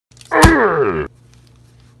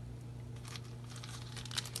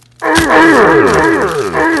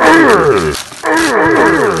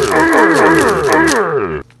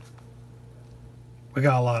We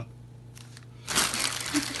got a lot.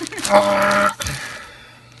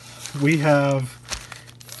 We have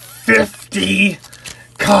 50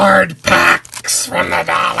 card packs from the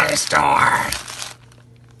dollar store.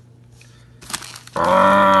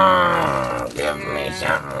 Oh, give me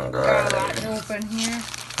something good. Open here.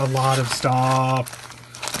 A lot of stuff.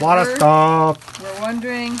 A lot of stuff. We're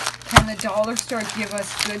wondering, can the dollar store give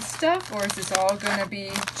us good stuff, or is this all going to be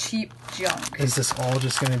cheap junk? Is this all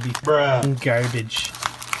just going to be garbage?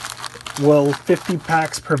 Will 50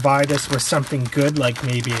 packs provide us with something good, like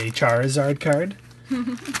maybe a Charizard card?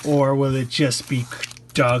 Or will it just be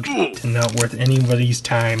dog shit and not worth anybody's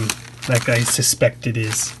time, like I suspect it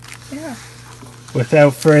is? Yeah.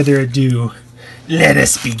 Without further ado, let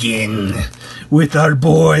us begin with our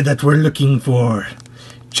boy that we're looking for,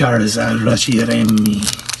 Charizard Reshiram.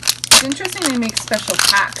 It's interesting they make special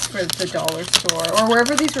packs for the dollar store, or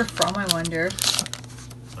wherever these were from, I wonder.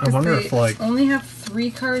 I wonder if, like... only have 3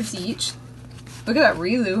 cards each. Look at that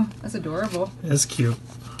Riolu. That's adorable. It's cute.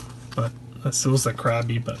 But that still's a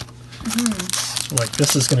Krabby, but... Like,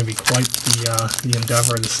 this is going to be quite the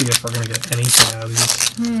endeavor to see if we're going to get anything out of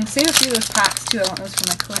these. Save a few of those packs, too. I want those for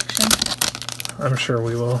my collection. I'm sure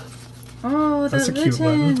we will. Oh, that's a cute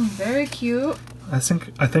one. Very cute. I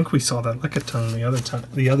think we saw that Lickitung the other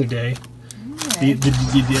day. Okay.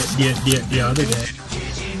 The other day.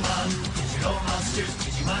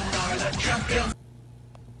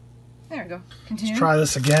 There we go. Continue. Let's try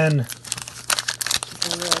this again.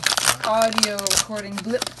 Just a little audio recording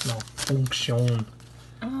blip. No function.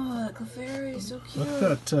 Oh, that Clefairy is so cute.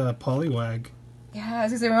 Look at that Poliwag. Yeah, I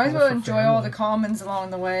was gonna say, we might as well enjoy all the commons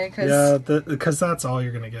along the way, because that's all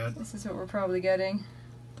you're gonna get. This is what we're probably getting.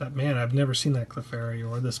 That man, I've never seen that Clefairy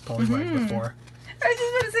or this Poliwag before. I was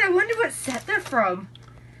just about to say, I wonder what set they're from.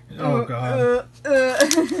 Oh god.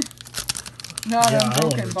 Not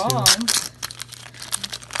Unbroken Bonds.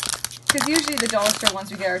 Because usually the dollar store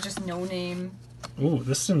ones we get are just no name. Ooh,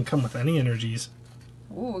 this didn't come with any energies.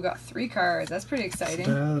 Ooh, we got 3 cards. That's pretty exciting.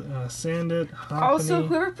 Sandit, Hoppany. Also,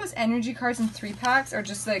 whoever puts energy cards in 3 packs are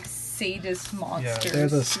just like sadist monsters. Yeah, they're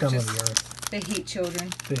the scum of the earth. They hate children.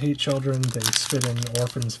 They hate children. They spit in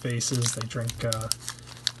orphans' faces. They drink the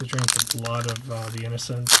blood of the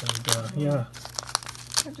innocent. And yeah.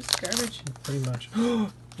 They're just garbage. Pretty much.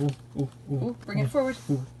 Ooh, bring it forward.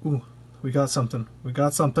 Ooh. We got something. We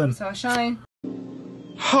got something. Saw a shine.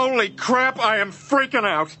 Holy crap, I am freaking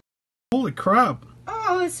out. Holy crap.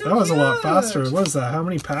 Oh, it's so That was cute. a lot faster. What is that? How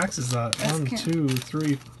many packs is that? That's 1, 2,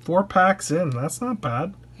 3, 4 packs in. That's not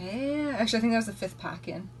bad. Yeah, actually, I think that was the 5th pack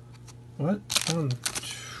in. What? 1,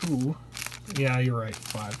 2. Yeah, you're right.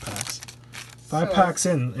 5 packs. 5 packs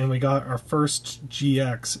in, and we got our first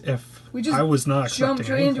GX. If we just I was not expecting jumped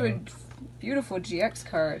right anything. into a beautiful GX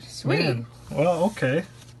card. Sweet. Man. Well, okay.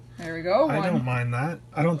 There we go. I don't mind that.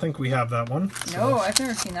 I don't think we have that one. So. No, I've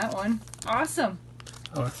never seen that one. Awesome.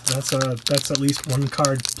 Oh, that's at least 1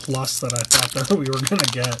 card plus that I thought that we were gonna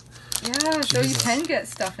get. Yeah, Jesus. so you can get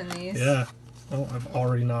stuff in these. Yeah. Oh, I've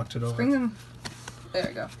already knocked it over. Bring them. There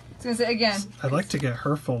we go. I was gonna say again. I'd like to get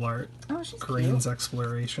her full art. Oh, she's Green's cute.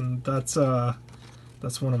 Exploration. That's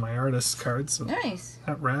one of my artist cards. So Nice.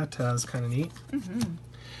 that Rattaz kind of neat.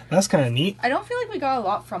 That's kind of neat. I don't feel like we got a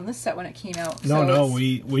lot from this set when it came out. No,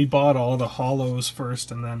 we bought all the hollows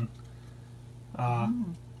first, and then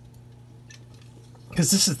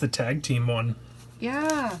because this is the tag team one.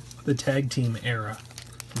 Yeah. The tag team era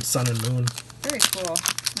from Sun and Moon. Very cool. All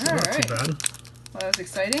Not right. too bad. Well, that was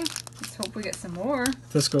exciting. Let's hope we get some more.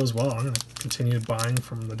 If this goes well, I'm going to continue buying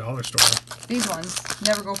from the dollar store. These ones.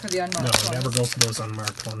 Never go for the unmarked ones. No, never go for those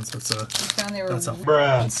unmarked ones. That's a We found they were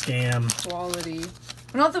scam. quality.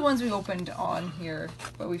 Well, not the ones we opened on here,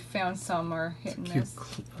 but we found some are hit and Cute miss.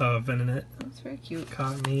 Venonat. That's very cute.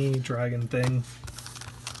 Cottony, Dragon Thing.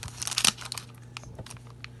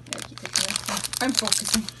 Yeah, keep taking this one. I'm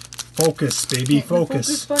focusing. Focus, baby, Hit the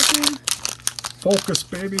focus. Focus button. Focus,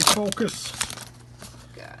 baby, focus.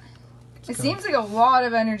 God. It seems like a lot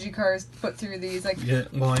of energy cards put through these. Like, Yeah,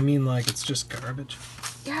 well, I mean, like, it's just garbage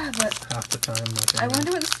yeah, but half the time. Like, I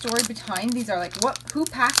wonder what the story behind these are. Like, who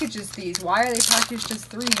packages these? Why are they packaged as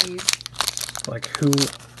 3s? Like, who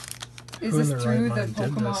Is in this their through right the mind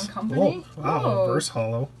did Pokemon this? company? Oh, wow, Oh. reverse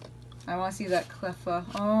hollow. I want to see that Cleffa.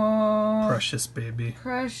 Oh. Precious, baby.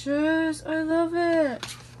 Precious. I love it.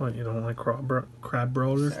 What, you don't like crab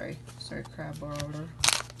brawler? Sorry, Crab Brawler.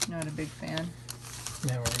 Not a big fan.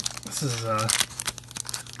 Yeah, right. This is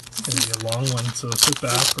It's gonna be a long one, so sit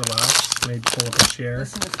back, relax, maybe pull up a chair.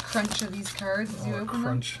 Listen to the crunch of these cards as you open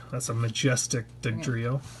Crunch. That's a majestic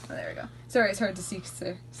Dugtrio. them. Oh, there we go. Sorry, it's hard to see because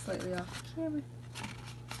they're slightly off camera.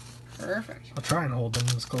 Perfect. I'll try and hold them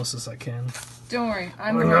as close as I can. Don't worry,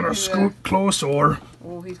 I'm gonna going to, scoot closer.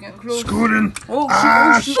 Oh, he's getting close. Scooting.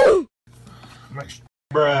 Oh, shoot.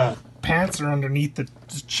 My pants are underneath the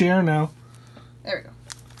chair now. There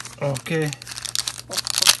we go. Okay. Oh,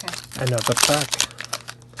 okay. Another pack.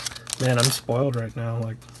 Man, I'm spoiled right now.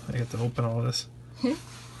 Like, I get to open all this. Yeah,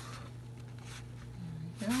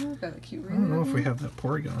 got a cute I don't know if we ring. have that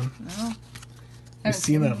Porygon. No. You've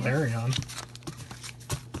seen that Larion.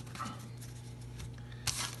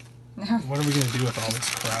 No. What are we going to do with all this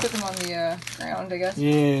crap? Put them on the ground, I guess.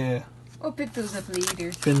 Yeah. We'll pick those up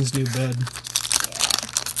later. Finn's new bed.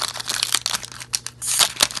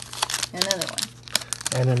 Yeah. Another one.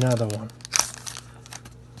 And another one.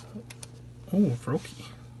 Oh, Froakie.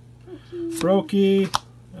 Froakie.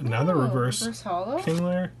 Another reverse. Reverse hollow.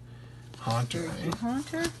 Kingler. Haunter. Jersey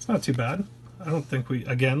Haunter. It's not too bad. I don't think we,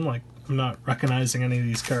 again, like, I'm not recognizing any of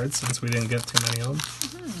these cards since we didn't get too many of them.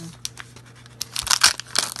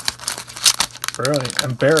 Really,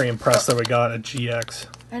 I'm very impressed that we got a GX.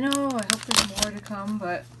 I know, I hope there's more to come,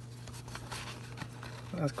 but...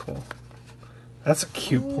 That's cool. That's a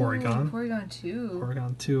cute Porygon. Porygon 2.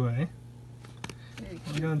 Porygon 2, eh? Very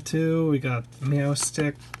cute. Porygon 2, we got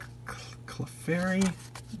Meowstic, Clefairy.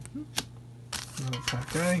 Another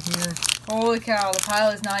pack guy here. Holy cow, the pile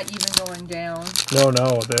is not even going down. No,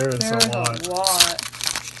 there's There's a lot.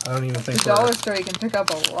 I don't even think The dollar store you can pick up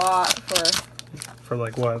a lot for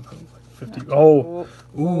like what? 50. Oh,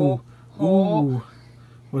 ooh, ooh.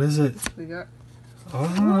 What is it? We got. Oh,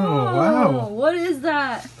 wow. What is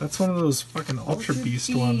that? That's one of those fucking Ultra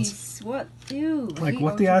Beast ones. What? Dude. Like,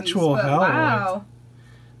 what the actual hell? Wow.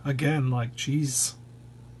 Again, like, jeez.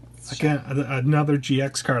 Again, another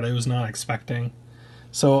GX card I was not expecting.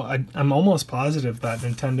 So I'm almost positive that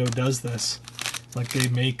Nintendo does this. Like, they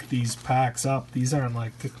make these packs up. These aren't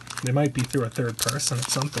like, they might be through a third person or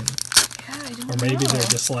something. Yeah, I don't Or maybe know. they're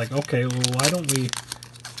just like, okay, well, why don't we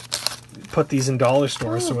put these in dollar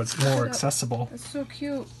stores so it's more accessible? That's so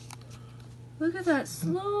cute. Look at that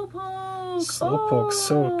Slowpoke. Slowpoke's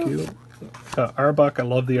so cute. Arbok, I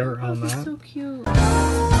love the art on That's that. so cute.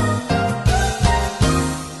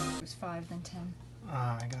 It was 5, then 10.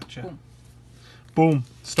 Ah, I gotcha. Boom. Boom.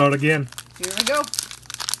 Start again. Here we go.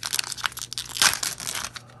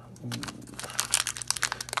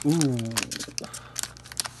 Ooh.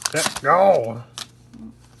 Let's go.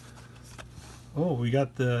 Oh, we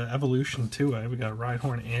got the evolution too, eh? We got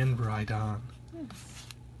Rhyhorn and Rhydon.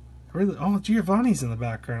 Really? Oh, Giovanni's in the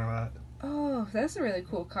background of that. Oh, that's a really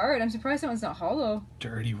cool card. I'm surprised that one's not hollow.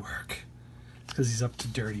 Dirty work. It's because he's up to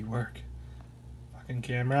dirty work. Fucking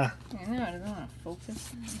camera. I know, I don't want to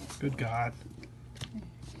focus. Good God.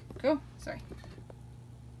 Go. Sorry.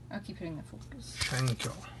 I'll keep hitting the focus. Thank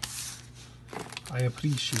you. I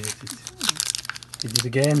appreciate it. Hit it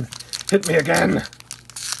again. Hit me again.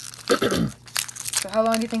 So how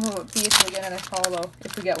long do you think it will be until we get another hollow,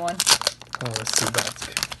 if we get one? Oh, let's see. That's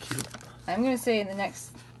cute. I'm going to say in the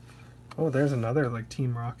next... Oh, there's another like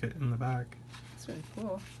Team Rocket in the back. That's really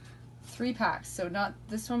cool. 3 packs. So not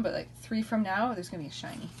this one, but like 3 from now, there's going to be a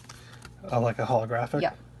shiny. Like a holographic?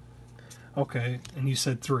 Yeah. Okay, and you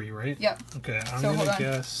said 3, right? Yep. Okay, I'm So hold gonna on.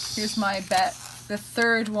 guess. Here's my bet. The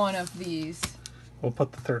third one of these. We'll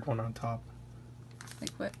put the third one on top.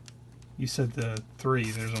 Like what? You said the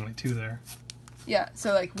 3. There's only 2 there. Yeah,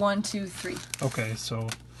 so like 1, 2, 3. Okay, so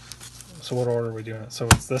what order are we doing it? So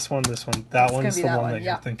it's this one, that It's one's gonna the be that one that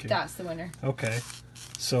yeah, you're thinking. That's the winner. Okay,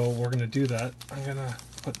 so we're gonna do that. I'm gonna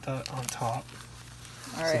put that on top.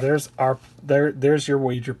 All right. So there's there's your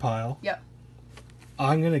wager pile. Yep.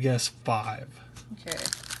 I'm gonna guess 5. Okay.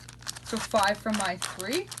 So 5 from my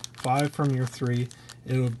 3. 5 from your 3.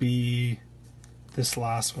 It'll be this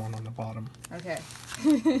last one on the bottom. Okay.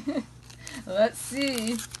 Let's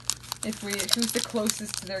see if who's the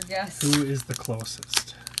closest to their guess. Who is the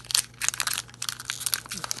closest?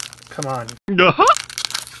 Come on.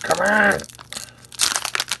 Come on!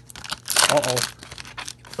 Uh-oh.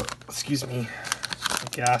 Excuse me. I'm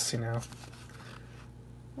gassy now.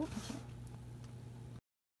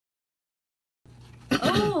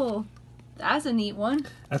 Oh, that's a neat one.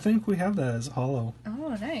 I think we have that as hollow.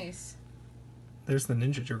 Oh, nice. There's the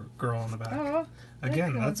Ninja Girl on the back. Oh,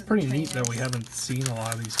 Again, that that's goes pretty with neat that trainers. we haven't seen a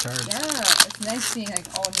lot of these cards. Yeah, it's nice seeing like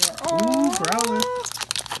all new. Oh,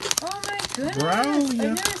 oh my goodness! Growlithe.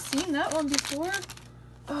 I've never seen that one before.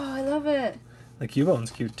 Oh, I love it. The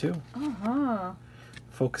Cubone's cute too. Uh-huh.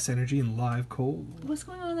 Focus Energy and Live Coal. What's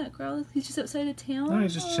going on in that Growlithe? He's just outside of town? No,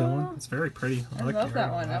 he's just Aw. chilling. It's very pretty. I like love the that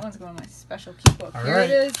art one. on That one's going in my special keep book. All Here right.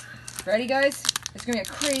 it is. Ready, guys? There's going to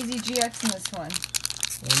be a crazy GX in this one.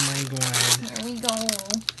 Oh my god. Here we go.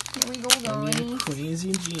 Here we go, Gonna be a guys.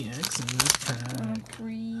 crazy GX in this pack.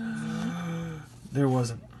 Crazy. There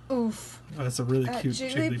wasn't. Oof. Oh, that's a really That cute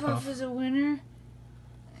Jigglypuff Jigglypuff. is a winner.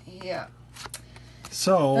 Yeah.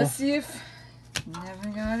 So, Let's see if never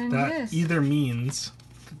got in that this. either means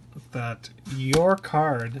that your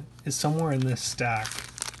card is somewhere in this stack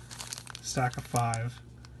of 5,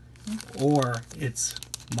 or it's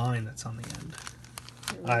mine that's on the end.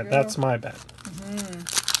 Here we go. That's my bet.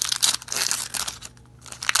 Mhm.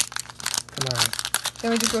 Come on.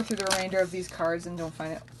 Then we just go through the remainder of these cards and don't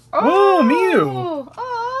find it. Oh, Mew!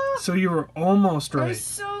 Oh! So you were almost I right. was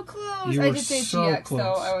so close. You I were did say so GX though.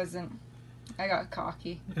 close. I wasn't. I got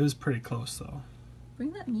cocky. It was pretty close though.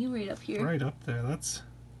 Bring that Mew right up here. Right up there. That's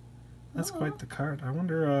Aw. quite the card. I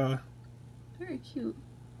wonder. Very cute.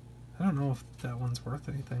 I don't know if that one's worth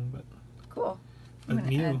anything, but Cool. I'm But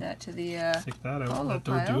gonna Mew. add that to the. take that out. Follow That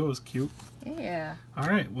pile. Doduo is cute. Yeah. All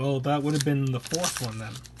right. Well, that would have been the 4th one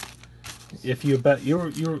then. If you bet you were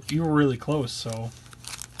really close. So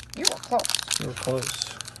You were close. you were close.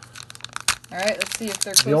 All right. Let's see if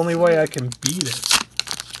they're close. The only to way you. I can beat it,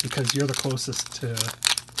 because you're the closest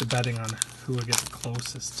to betting on who would get the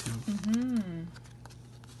closest to. Mhm.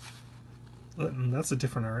 And that's a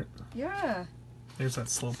different art. Yeah. There's that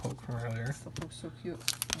Slowpoke from earlier. This looks so cute.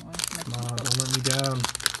 Oh, it's my Come on, keep don't let me down.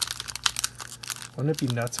 Wouldn't it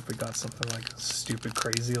be nuts if we got something like stupid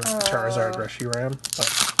crazy like the Charizard Reshiram? But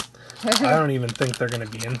book. I don't even think they're going to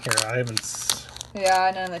be in here. I haven't.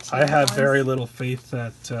 Yeah, none of the team I have ones. very little faith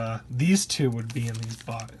that these two would be in these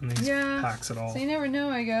Yeah. packs at all. So you never know,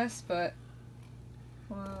 I guess, but.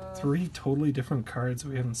 3 totally different cards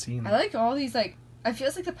we haven't seen. I like all these, like, I feel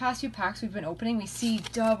like the past few packs we've been opening, we see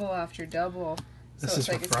double after double. So This it's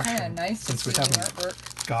is like, it's kind of refreshing, nice since to we see the haven't-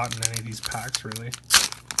 artwork. Gotten any of these packs really.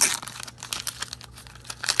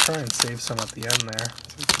 Try and save some at the end there,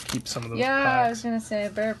 so we can keep some of those Yeah, I was packs. gonna say, I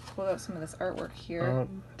better pull out some of this artwork here. Oh,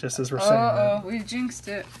 just as we're saying Uh-oh, that, we jinxed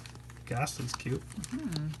it. Ghastly's cute.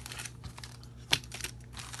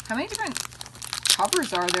 How many different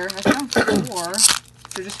covers are there? I found 4.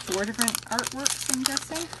 So just 4 different artworks, I'm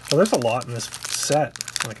guessing? Well, there's a lot in this set.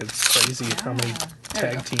 Like, it's crazy how many Yeah. There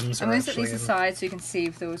we tag go. teams I'm are gonna set actually these in. aside so you can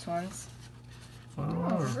save those ones. Well,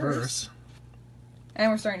 Oh, reverse.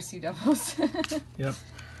 And we're starting to see doubles. Yep.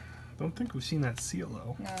 Don't think we've seen that seal,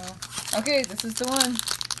 though. No. Okay, this is the one.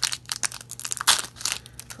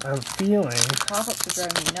 I'm feeling... Pop-ups are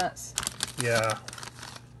driving me nuts. Yeah.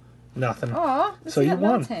 Nothing. Aw, So you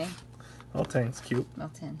won. Meltang. Meltank's cute.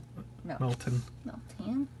 Melton. Melton.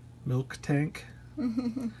 Meltan? Milk Tank.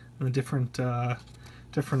 And a different art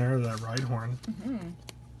of that Rhyhorn.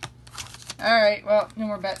 Alright, well, no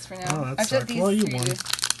more bets for now. Oh, that I've got sucked. these Well, you for won.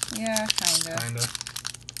 Yeah, kinda. Kinda.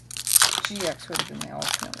 GX would have been the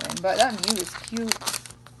ultimate win, but that Mew is cute.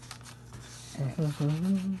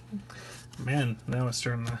 Man, now it's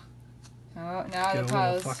starting to Oh, now get the a little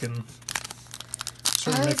piles. fucking...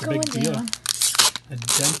 Starting to Piles make a big going deal. down. A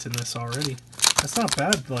dent in this already. That's not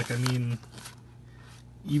bad. Like, I mean,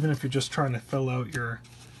 even if you're just trying to fill out your...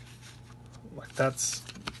 Like, that's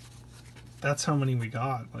how many we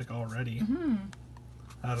got, like, already.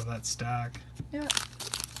 Out of that stack. Yeah.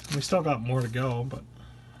 We still got more to go, but...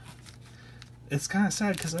 It's kind of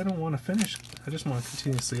sad because I don't want to finish. I just want to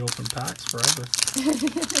continuously open packs forever.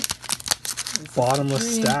 Bottomless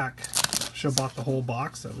Green. stack. Should have bought the whole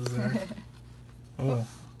box that was there. Oh,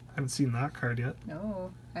 I haven't seen that card yet.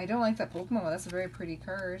 No, I don't like that Pokemon. That's a very pretty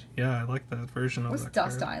card. Yeah, I like that version of What's that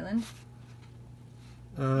Dust card. Island?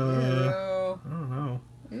 I don't know.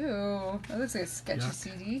 Ew. Ew. That looks like a sketchy Yuck.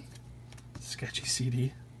 CD. Sketchy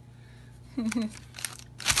CD. Get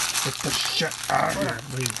the shit out of here.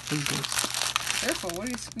 Wait, what is this? Careful, what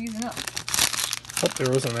are you squeezing up? Hope there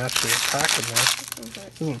wasn't actually a pack in there. What is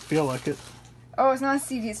it? Doesn't feel like it. Oh, it's not a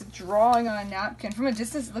CD, it's a drawing on a napkin. From a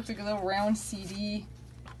distance, it looked like a little round CD.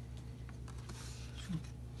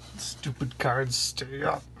 Stupid cards, stay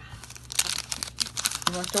up.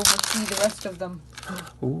 You must oversee the rest of them.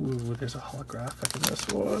 Ooh, there's a holographic in this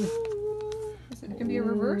one. Ooh. Is it going to be a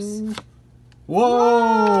reverse?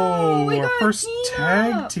 Whoa! we Our got a first team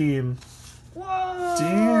tag up. team. Whoa!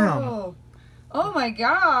 Damn. Oh my That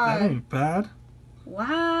god! ain't bad.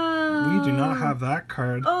 Wow! We do not have that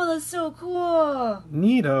card. Oh, that's so cool!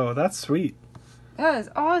 Neato, that's sweet. That is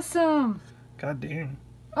awesome! God dang.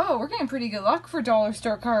 Oh, we're getting pretty good luck for dollar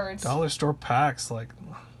store cards. Dollar store packs, like,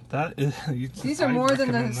 that is... These are I'd more than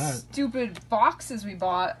the recommend that. stupid boxes we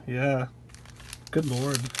bought. Yeah. Good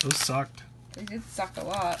lord, those sucked. They did suck a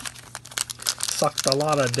lot. Sucked a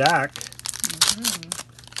lot of DAC.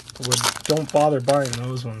 Don't bother buying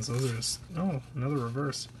those ones. Those are just... Oh, another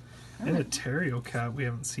reverse. And a Terrio cat we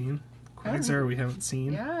haven't seen. Quagsire we haven't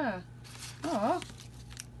seen. Yeah. Oh.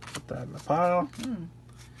 Put that in the pile.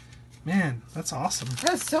 Man, that's awesome.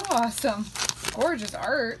 That's so awesome. Gorgeous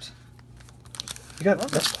art. You got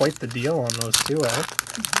that's quite the deal on those too, eh?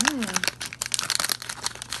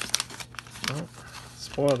 Oh,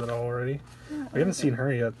 spoiled it already. We haven't seen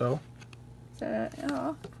her yet, though. Is that,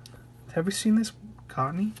 oh. Have we seen this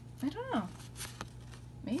Cottony? I don't know.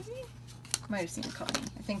 Maybe? Might have seen Cottony.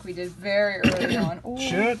 I think we did very early on. Ooh.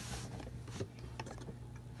 Shit!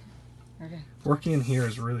 Okay. Working in here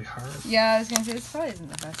is really hard. Yeah, I was gonna say this probably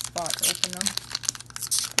isn't the best spot to open them.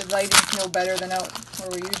 The lighting's no better than out where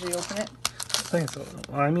we usually open it. I think so.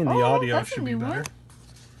 I mean, the audio should be better. One.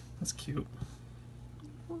 That's cute.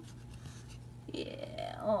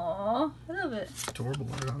 Yeah, aww, I love it. Adorable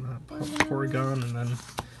art on that Porygon, and then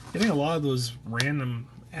getting a lot of those random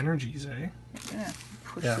energies, eh? Yeah,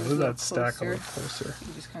 look at that stack a little closer.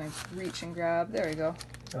 You just kind of reach and grab. There we go.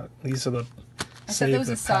 These are the. I set those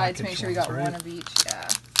aside to make sure we got right? one of each. Yeah.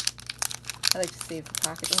 I like to save the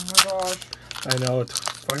package. Oh my gosh. I know, it's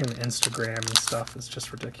fucking Instagram and stuff is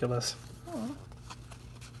just ridiculous. Oh.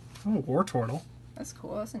 Oh, Wartortle. That's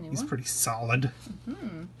cool. That's a new one. He's pretty solid.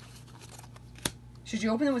 Should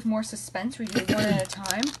you open them with more suspense where you do one at a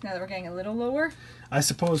time now that we're getting a little lower? I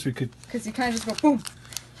suppose we could... Because you kind of just go boom.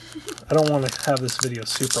 I don't want to have this video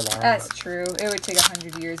super long. That's true. It would take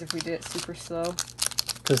 100 years if we did it super slow.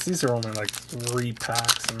 Because these are only like 3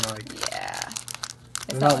 packs and like... Yeah.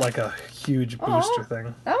 They're not like a huge booster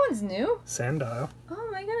thing. That one's new. Sandile. Oh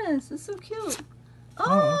my goodness. That's so cute.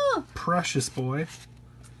 Oh! Precious boy.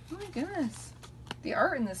 Oh my goodness. The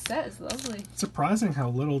art in this set is lovely. It's surprising how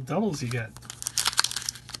little doubles you get.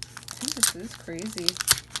 I think this is crazy.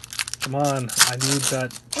 Come on, I need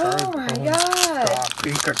that. Oh my god!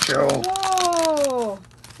 Pikachu! Whoa!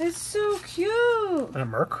 It's so cute! And a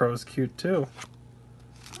Murkrow's cute too.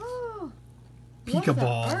 Oh!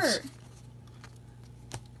 Pikaballs. Art.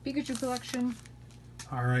 Pikachu collection.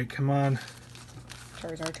 Alright, come on.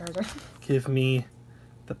 Charizard. Give me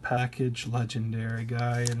the package legendary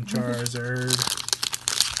guy and Charizard.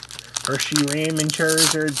 Hershey Raymond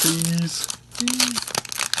Charizard, please.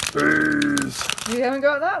 Please. We haven't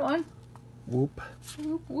got that one. Whoop.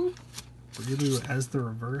 Whoop whoop. Really as the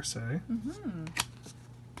reverse, eh?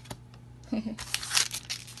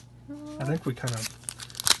 I think we kind of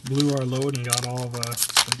blew our load and got all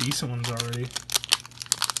the decent ones already.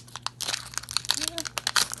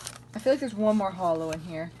 I feel like there's one more hollow in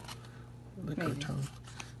here. Liquor Tone.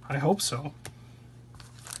 I hope so.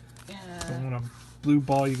 Yeah. I don't want to blue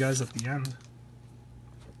ball you guys at the end.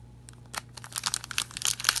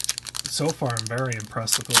 So far, I'm very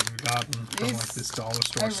impressed with what we've gotten from like this dollar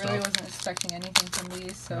store stuff. I really wasn't expecting anything from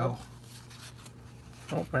these, so.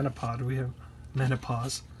 No. Oh, Menopod. We have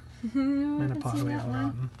Menopause. Menopod we haven't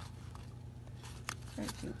gotten. Very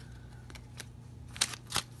cute.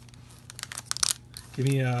 Give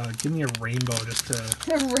me a rainbow just to.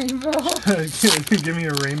 A rainbow. Give me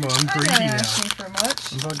a rainbow. I'm greedy not now. asking for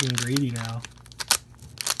much. I'm fucking greedy now.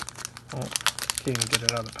 Oh, can't even get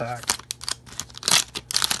it out of the pack.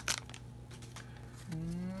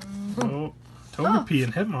 Oh, Togepi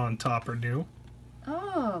and Hitmontop are new.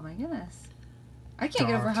 Oh my goodness. I can't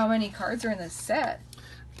get over how many cards are in this set.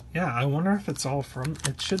 Yeah, I wonder if it's all from...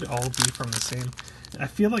 It should all be from the same... I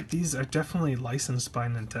feel like these are definitely licensed by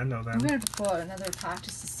Nintendo then. I'm gonna have to pull out another pack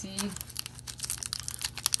just to see.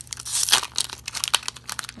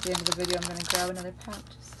 At the end of the video, I'm gonna grab another pack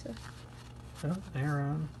just to... Oh,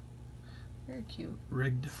 Aeron. Very cute.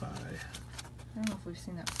 Rigtify. I don't know if we've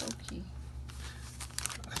seen that Froakie.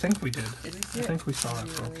 I think we did. Did we see I it? think we saw that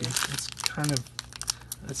Froakie. It's kind of...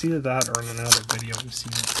 It's either that or in another video we've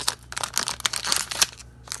seen it.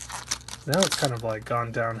 Now it's kind of like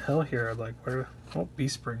gone downhill here. Like, where... Oh,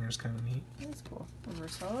 Beastbringer's kind of neat. That's cool.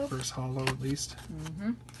 Reverse hollow. Reverse hollow, at least.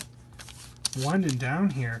 Mm-hmm. Winding down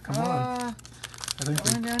here. Come on. I think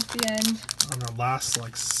going down to the end. On our last,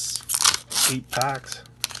 like, 8 packs.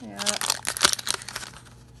 Yeah.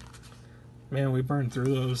 Man, we burned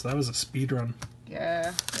through those. That was a speed run.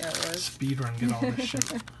 Yeah, it was. Speed run, get all this shit.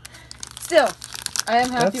 Still, I am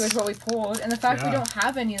happy with what we pulled, and the fact we don't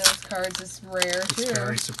have any of those cards is rare too. It's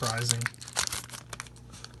very surprising.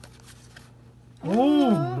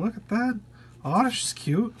 Oh, look at that. Oddish is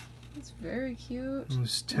cute. It's very cute.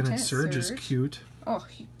 Lieutenant Surge is cute. Oh,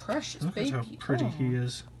 he precious look baby. Look how pretty he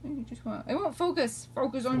is. You just want... It won't focus.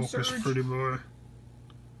 Focus on Surge. Focus, pretty boy.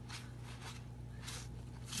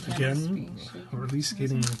 Again, we're at least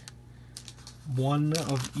getting one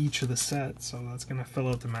of each of the sets, so that's gonna fill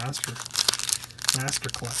out the master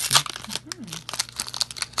collection.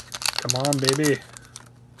 Come on, baby.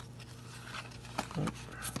 Oh,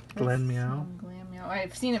 Glen Meow. Glam Meow.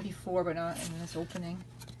 I've seen it before, but not in this opening.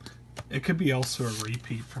 It could be also a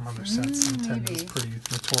repeat from other sets. Nintendo's maybe. pretty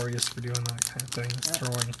notorious for doing that kind of thing.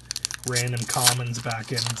 Throwing random commons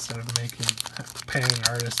back in instead of paying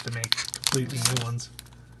artists to make completely new ones.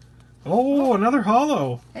 Oh, another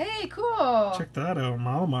holo! Hey, cool! Check that out,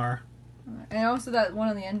 Malamar. And also that one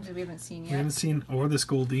on the end that we haven't seen yet. We haven't seen, or this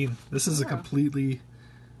Goldeen. This is a completely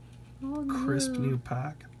crisp new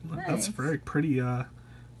pack. Nice. That's very pretty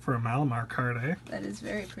for a Malamar card, eh? That is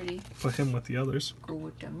very pretty. Put him with the others. Go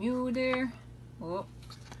with the Mew there. Oh.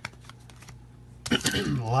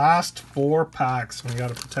 Last 4 packs. We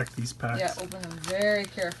gotta protect these packs. Yeah, open them very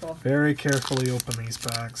careful. Very carefully open these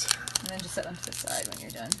packs. And then just set them to the side when you're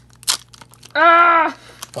done. Ah!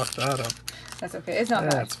 Fuck that up. That's okay. It's not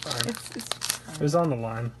bad. That's fine. It's fine. It was on the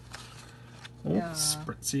line. Oh, Yeah.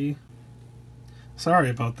 Spritzy. Sorry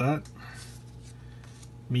about that.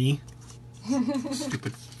 Me.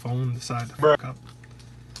 Stupid phone decided to fuck up.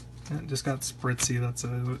 Yeah, just got Spritzy. That's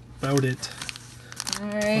about it.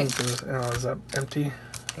 Alright. Oh, is that empty?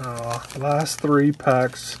 Oh, last 3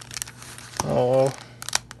 packs. Oh,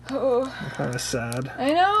 Oh, I'm kind of sad.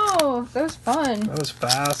 I know. That was fun. That was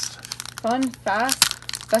fast. Fun,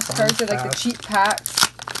 fast. Best Fun, cards are like the fast. cheap packs.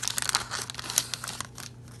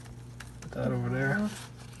 Put that over there.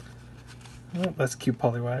 Oh, that's cute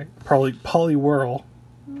Poliwag. Probably Poliwhirl.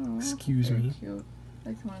 Oh, Excuse very me. Cute. I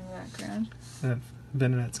like the one in the background. That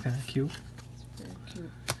Venonet's kind of cute. It's very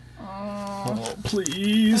cute. Oh, Oh,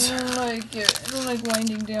 please. I don't like it. I don't like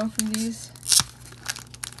winding down from these.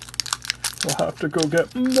 We'll have to go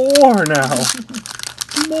get more now.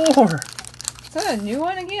 More. Is that a new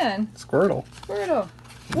one again? Squirtle. Squirtle.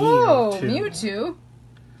 Whoa, Mewtwo. Mewtwo.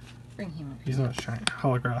 Bring him up. He's not shiny,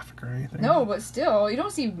 holographic or anything. No, but still, you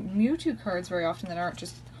don't see Mewtwo cards very often that aren't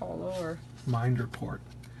just hollow or... Mind report.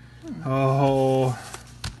 Oh.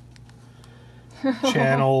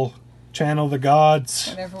 Channel the gods.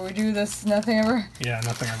 Whenever we do this, nothing ever... Yeah,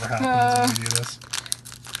 nothing ever happens when we do this.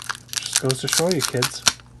 Just goes to show you, kids.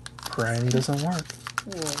 Praying doesn't work.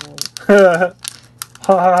 Whoa.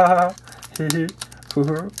 Ha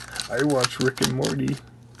I watch Rick and Morty.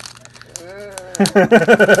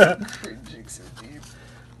 Cringing so deep.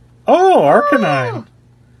 Oh, Arcanine!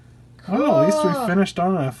 Cool. Well, at least we finished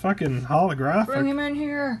on a fucking holographic. Bring him in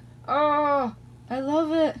here. Oh, I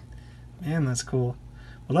love it. Man, that's cool.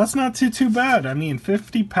 Well, that's not too bad. I mean,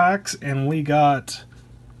 50 packs, and we got,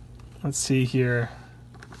 let's see here,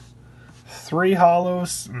 3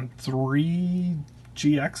 holos and 3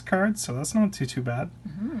 GX cards, so that's not too bad.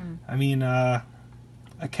 Mm-hmm. I mean, I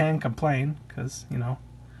can't complain, because, you know,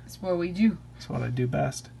 That's what we do. it's what I do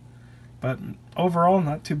best. But overall,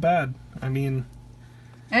 not too bad. I mean...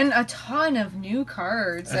 And a ton of new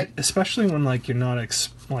cards. Like, especially when, like, you're not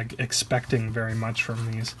expecting very much from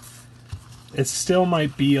these. It still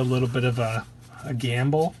might be a little bit of a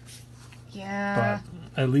gamble, yeah.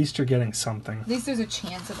 but at least you're getting something. At least there's a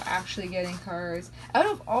chance of actually getting cards. Out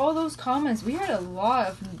of all those comments, we had a lot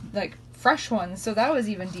of, like, fresh ones, so that was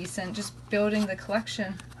even decent, just building the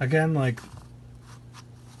collection. Again, like,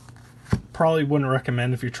 probably wouldn't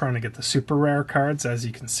recommend if you're trying to get the super rare cards, as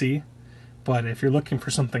you can see. But if you're looking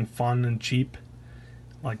for something fun and cheap,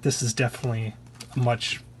 like, this is definitely a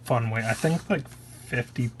much fun way. I think, like,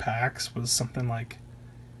 50 packs was something like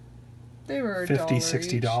They were $50,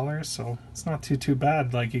 $1 $60, so it's not too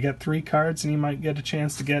bad. Like, you get 3 cards and you might get a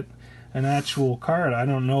chance to get an actual card. I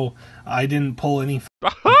don't know. I didn't pull any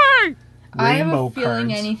I have rainbow a feeling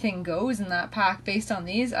cards. anything goes in that pack based on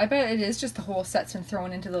these. I bet it is just the whole set's been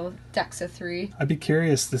thrown into the decks of 3. I'd be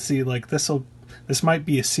curious to see, like, this might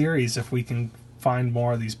be a series if we can find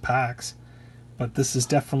more of these packs. But this is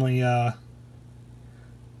definitely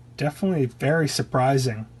very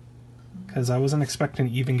surprising, because I wasn't expecting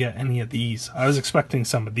to even get any of these. I was expecting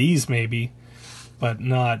some of these maybe, but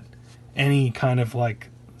not any kind of, like,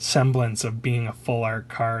 semblance of being a full art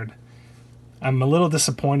card. I'm a little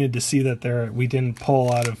disappointed to see that we didn't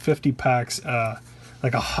pull out of 50 packs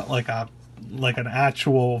like an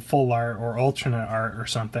actual full art or alternate art or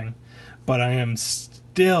something. But I am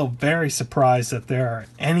still very surprised that there are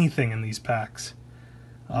anything in these packs.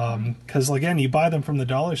 Because, again, you buy them from the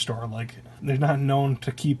dollar store. Like, they're not known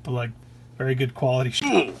to keep, like, very good quality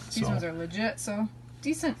shit. These ones are legit, so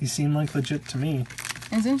decent. These seem like legit to me.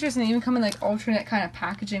 And it's interesting, they even come in, like, alternate kind of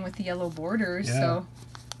packaging with the yellow borders, Yeah. so...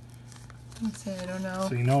 Let's say, I don't know.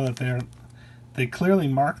 So you know that they clearly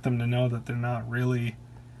mark them to know that they're not really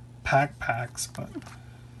pack packs, but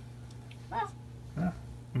yeah,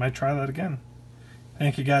 I might try that again.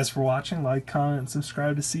 Thank you guys for watching. Like, comment, and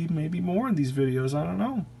subscribe to see maybe more of these videos. I don't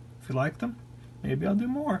know. If you like them, maybe I'll do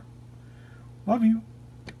more. Love you.